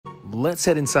let's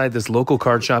head inside this local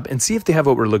card shop and see if they have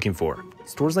what we're looking for.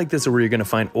 Stores like this are where you're gonna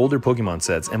find older Pokemon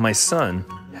sets, and my son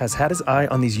has had his eye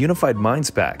on these Unified Minds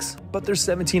packs, but they're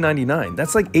 $17.99.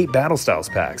 That's like 8 Battle Styles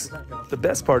packs. The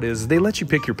best part is they let you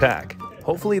pick your pack.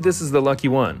 Hopefully this is the lucky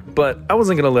one, but I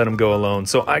wasn't gonna let him go alone,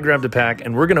 so I grabbed a pack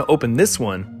and we're gonna open this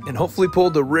one and hopefully pull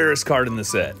the rarest card in the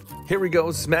set. Here we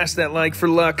go, smash that like for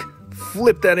luck,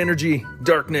 flip that energy,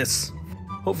 darkness.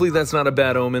 Hopefully that's not a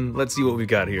bad omen. Let's see what we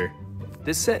got here.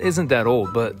 This set isn't that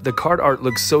old, but the card art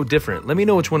looks so different. Let me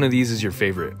know which one of these is your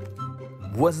favorite.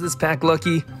 Was this pack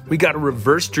lucky? We got a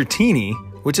reverse Dratini,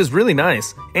 which is really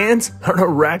nice, and an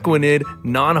Araquanid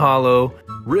non-holo.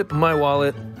 Rip my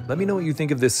wallet. Let me know what you think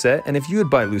of this set and if you would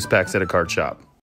buy loose packs at a card shop.